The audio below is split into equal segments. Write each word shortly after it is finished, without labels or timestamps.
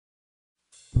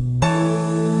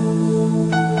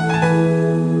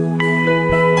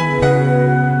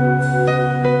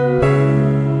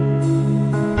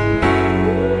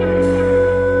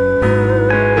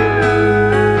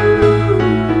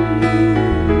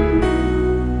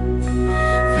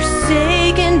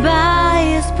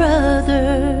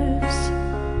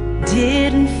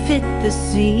didn't fit the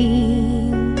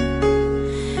scene.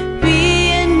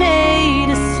 Being made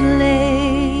a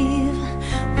slave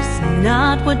was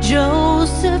not what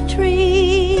Joseph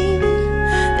dreamed.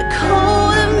 The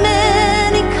coat of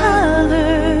many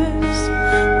colors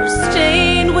were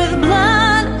stained with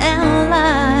blood and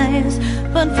lies,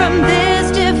 but from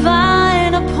this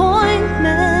divine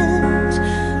appointment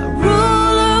a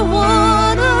ruler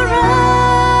would arise.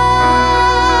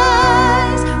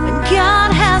 When God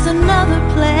has another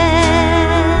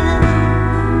plan,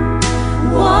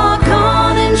 walk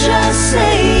on and just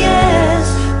say yes.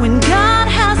 When God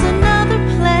has another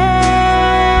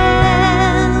plan,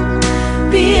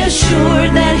 be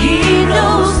assured that He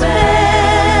knows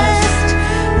best.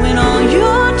 When all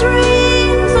your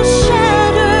dreams are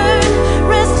shattered,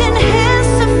 rest in His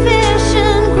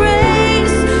sufficient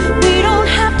grace. We don't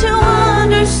have to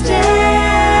understand.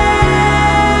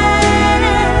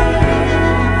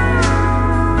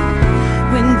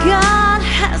 When God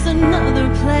has another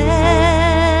plan.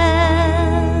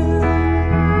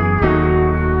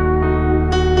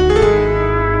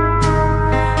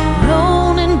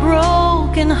 Alone and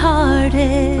broken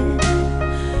hearted,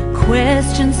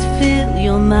 questions fill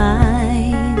your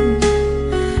mind.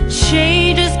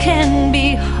 Changes can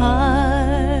be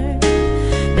hard,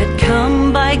 that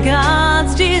come by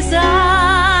God's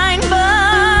design.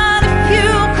 But if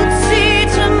you could see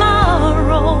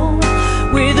tomorrow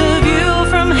with a view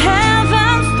from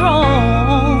heaven's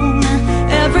throne,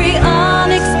 every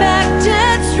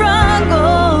unexpected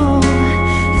struggle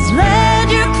has led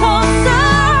you closer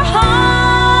home.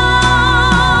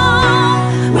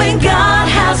 When God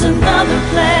has another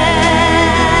plan,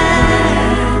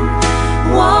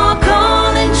 walk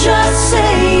on and just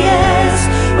say yes.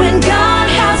 When God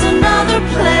has another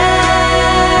plan,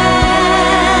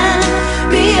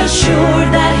 be assured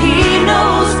that He